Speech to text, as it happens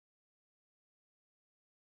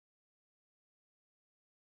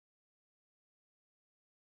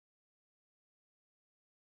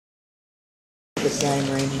this guy named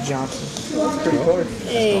Randy Johnson. Pretty cool.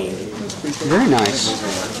 Hey. Very nice.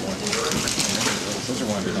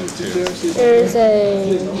 There's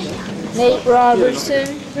a Nate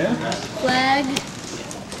Robertson flag.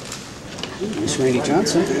 Miss Randy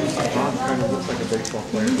Johnson.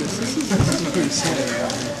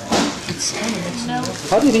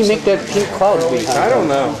 How did he make that pink cloud behind? I don't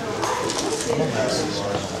know.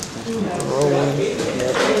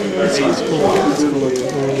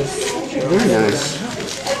 Very nice.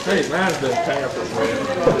 Hey, mine's been tampered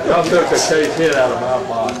with. Y'all took a case hit out of my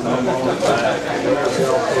box. I'm on the back.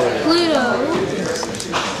 Pluto.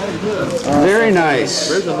 Very nice.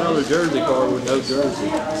 There's another jersey card with no jersey.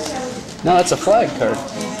 No, that's a flag card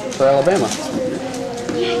for Alabama.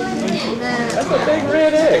 That's a big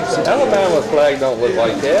red X. Alabama's flag don't look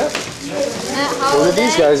like that. One of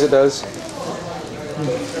these guys it does.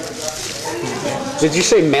 Did you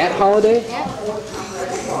say Matt Holiday? Yeah.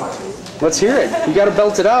 Let's hear it. You got to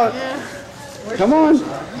belt it out. Come on.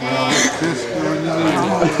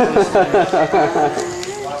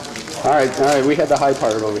 All right. We had the high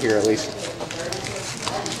part over here at least.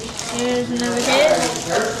 Here's another hit.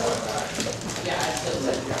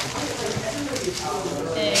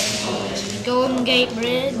 And Golden Gate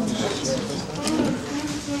Bridge.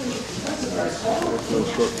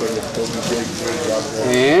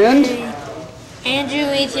 And Andrew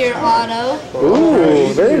Ethier Auto.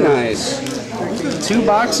 ooh, very nice. 2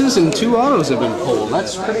 boxes and 2 autos have been pulled.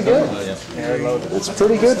 That's pretty good. That's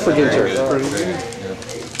pretty good for Ginter.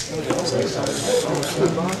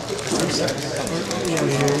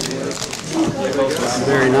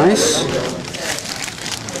 Very nice.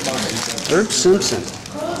 Herb Simpson.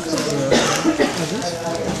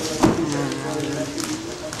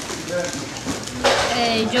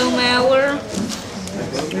 A Joe Mauer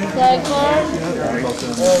flag card.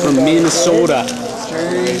 From Minnesota.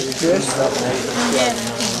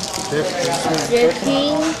 Jeff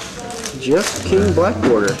King. Jeff King Black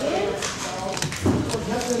Border.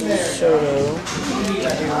 Soto.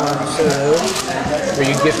 Are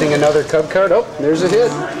you gifting another Cub card? Oh, there's a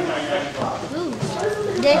hit.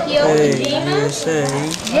 Dekio Hey, Kojima. USA.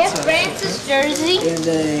 Jeff Francis jersey. And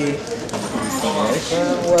a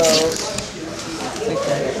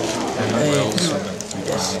Wells.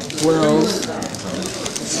 Wells.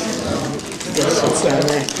 Yes, it's down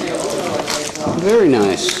there. Very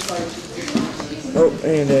nice. Oh,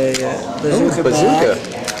 and a bazooka. Bazooka.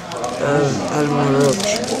 Adam Roach.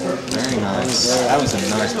 Very nice. That was a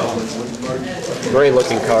nice ball. Great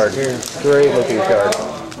looking card. Great looking card.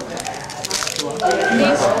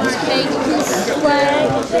 Nick flag.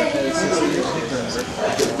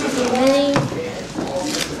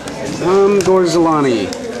 Gorzalani.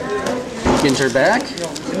 Ginter back.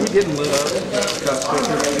 You getting lit up?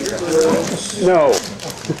 No.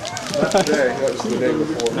 That was the day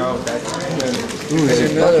before. No, okay.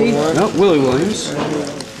 There's another one. No, Willie Williams.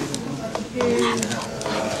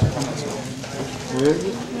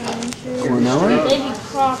 Cornella. Baby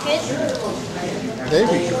Crockett.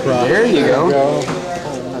 There you go.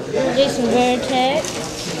 Jason Veritek.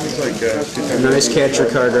 It's like Nice catcher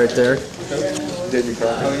card right there. David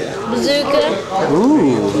Crockett. Bazooka.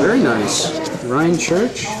 Ooh, very nice. Ryan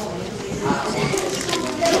Church.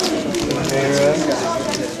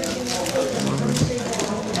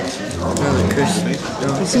 Another Chris.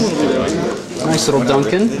 Nice little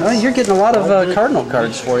Duncan. Oh, you're getting a lot of Cardinal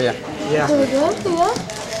cards for you. Yeah.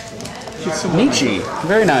 Nietzsche.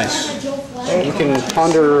 Very nice. You can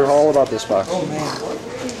ponder all about this box.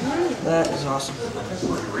 That is awesome.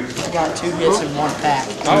 I got 2 hits in 1 pack.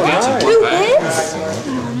 Oh, nice. 2 hits?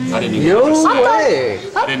 I didn't even No notice. way.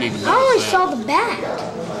 I only saw the back.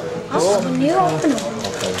 I saw the new opening.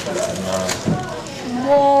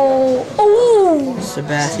 Whoa. Oh.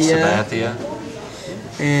 Sabathia.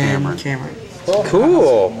 And Cameron.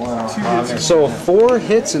 Cool. So 4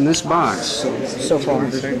 hits in this box. So far.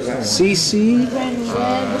 CC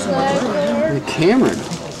and Cameron.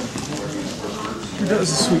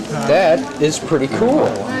 That is pretty cool.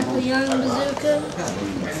 Michael Young Bazooka.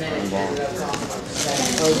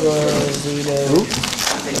 Oop.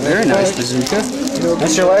 Very nice bazooka.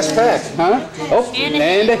 That's your last pack, huh? Oh,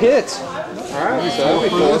 and a hit. Alright, so that'll be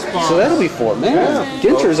cool. So that'll be 4. Man,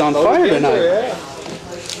 Ginter's on fire tonight.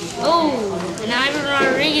 Oh, an Ivan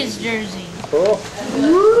Rodriguez jersey. Cool.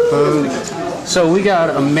 So we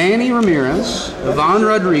got a Manny Ramirez, Ivan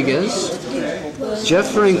Rodriguez,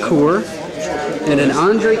 Jeff Francoeur, and an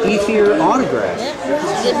Andre Ethier autograph.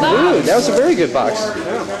 Good Ooh, box. that was a very good box.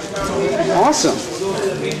 Awesome.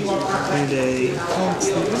 And a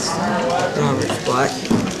Roberts Black.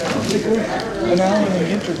 An Allen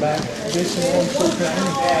Ginter back.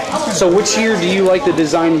 So which year do you like the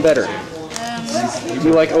design better? Do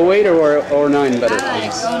you like 08 or 09 better? I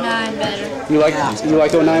like 09 better. You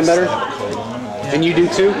like 09 better? And you do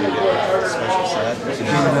too?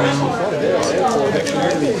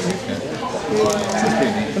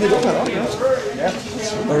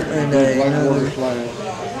 And another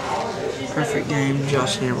perfect game,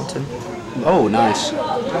 Josh Hamilton. Oh, nice.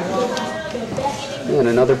 And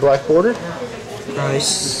another black border.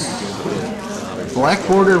 Nice. Black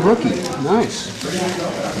border rookie. Nice.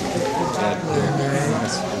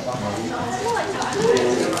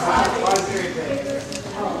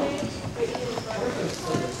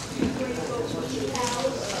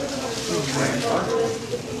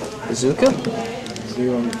 Bazooka?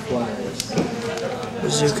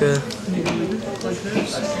 Bazooka.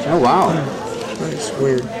 Oh, wow. That's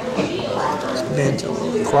weird. It's bent a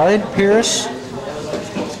little. Clyde Pierce.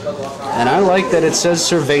 And I like that it says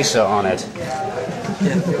Cerveza on it.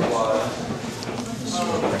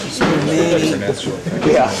 Manny.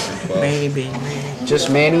 Yeah. Manny being Manny. Just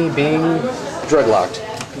Manny being drug locked.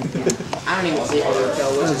 I don't even see what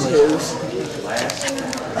those news.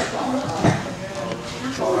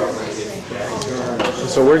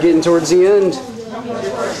 So we're getting towards the end.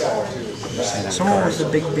 Someone with a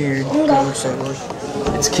big beard. That looks like one.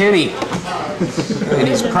 It's Kenny. And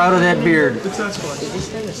he's proud of that beard.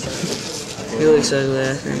 He looks ugly,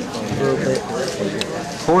 I think. A little bit.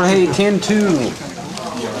 Jorge Cantu.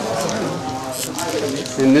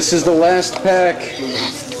 And this is the last pack.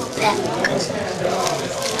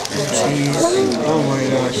 Jeez. Oh my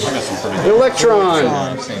gosh. Electron.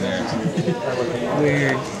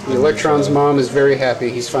 Weird. The Electron's mom is very happy.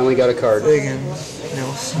 He's finally got a card. Big and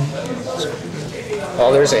Nelson.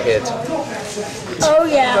 Oh, there's a hit. Oh,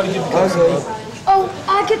 yeah. Ugly. Oh,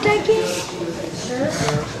 I could take it.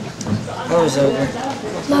 That was ugly.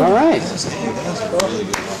 All right.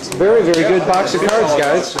 Very, very good box of cards,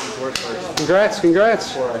 guys. Congrats,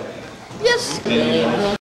 congrats. Yes.